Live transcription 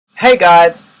Hey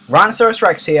guys, Rhinoceros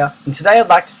Rex here, and today I'd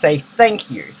like to say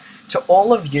thank you to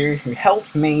all of you who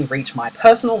helped me reach my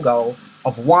personal goal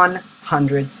of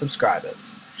 100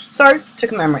 subscribers. So, to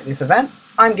commemorate this event,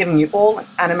 I'm giving you all an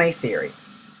anime theory.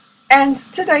 And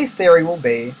today's theory will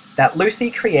be that Lucy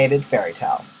created Fairy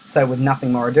Tail. So with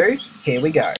nothing more ado, here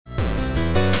we go.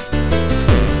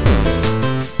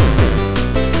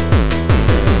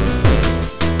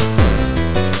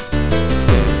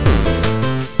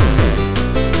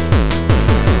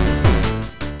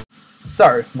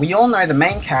 So, we all know the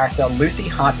main character, Lucy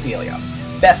Heartfilia,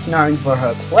 best known for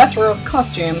her plethora of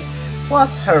costumes,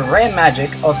 plus her rare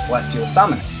magic of celestial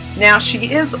summoning. Now,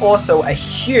 she is also a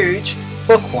huge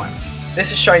bookworm.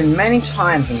 This is shown many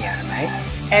times in the anime,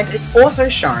 and it's also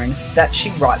shown that she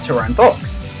writes her own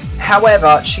books.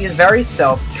 However, she is very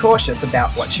self-cautious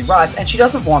about what she writes, and she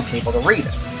doesn't want people to read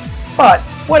it. But,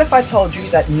 what if I told you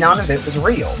that none of it was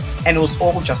real, and it was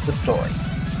all just a story?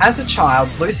 As a child,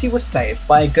 Lucy was saved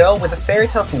by a girl with a fairy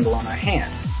tale symbol on her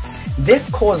hand. This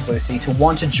caused Lucy to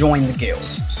want to join the guild.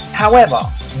 However,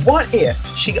 what if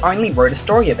she only wrote a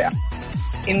story about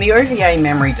it? In the OVA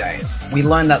Memory Days, we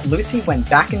learned that Lucy went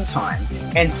back in time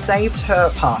and saved her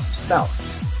past self.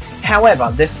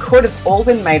 However, this could have all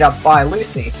been made up by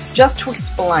Lucy just to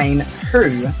explain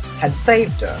who had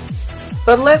saved her.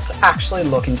 But let's actually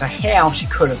look into how she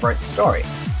could have wrote the story,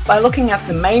 by looking at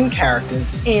the main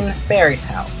characters in Fairy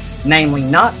Tail, namely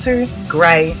Natsu,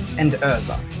 Grey, and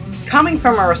Urza. Coming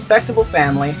from a respectable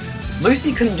family,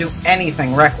 Lucy couldn't do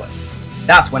anything reckless.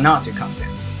 That's where Natsu comes in.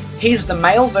 He's the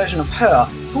male version of her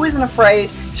who isn't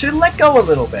afraid to let go a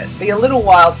little bit, be a little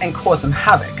wild, and cause some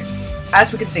havoc,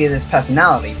 as we can see in his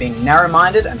personality being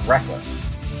narrow-minded and reckless.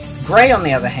 Grey, on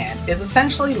the other hand, is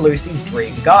essentially Lucy's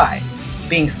dream guy,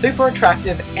 being super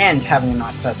attractive and having a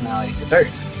nice personality to boot.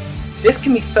 This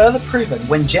can be further proven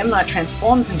when Gemini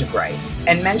transforms into Grey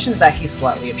and mentions that he's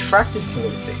slightly attracted to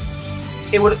Lucy.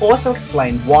 It would also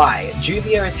explain why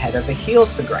Juvia is head over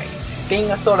heels for Grey,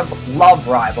 being a sort of love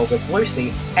rival with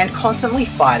Lucy and constantly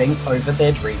fighting over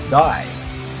their dream guy.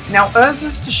 Now, Urza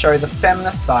is to show the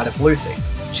feminist side of Lucy.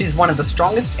 She's one of the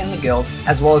strongest in the guild,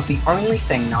 as well as the only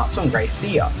thing Natsu and Grey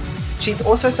fear. She's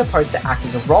also supposed to act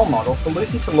as a role model for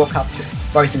Lucy to look up to,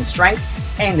 both in strength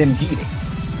and in beauty.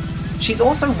 She's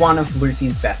also one of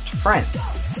Lucy's best friends,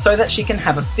 so that she can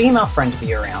have a female friend to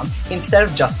be around instead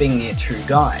of just being near two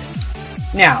guys.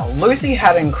 Now, Lucy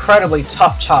had an incredibly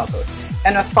tough childhood,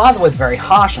 and her father was very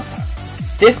harsh on her.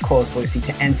 This caused Lucy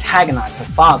to antagonize her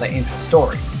father in her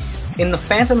stories. In the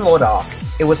Phantom Lord arc,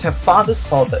 it was her father's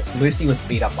fault that Lucy was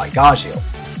beat up by Gargiel.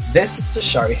 This is to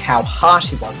show how harsh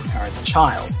he was on her as a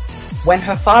child. When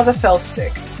her father fell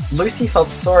sick, Lucy felt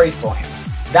sorry for him.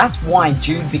 That's why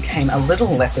Jude became a little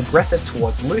less aggressive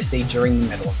towards Lucy during the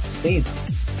middle of the season.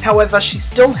 However, she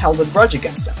still held a grudge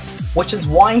against him, which is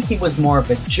why he was more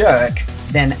of a jerk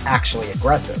than actually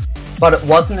aggressive. But it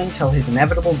wasn't until his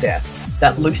inevitable death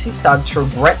that Lucy started to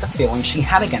regret the feelings she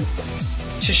had against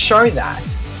him. To show that,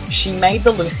 she made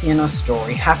the Lucy in her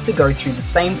story have to go through the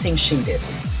same thing she did,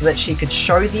 so that she could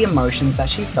show the emotions that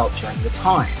she felt during the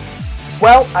time.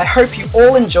 Well, I hope you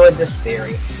all enjoyed this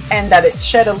theory, and that it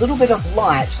shed a little bit of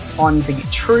light on the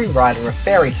true writer of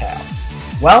Fairy Tail.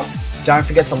 Well, don't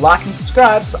forget to like and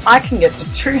subscribe so I can get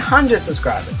to 200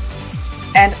 subscribers.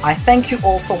 And I thank you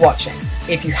all for watching.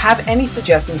 If you have any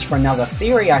suggestions for another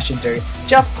theory I should do,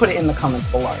 just put it in the comments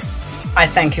below. I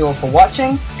thank you all for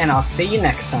watching, and I'll see you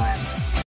next time.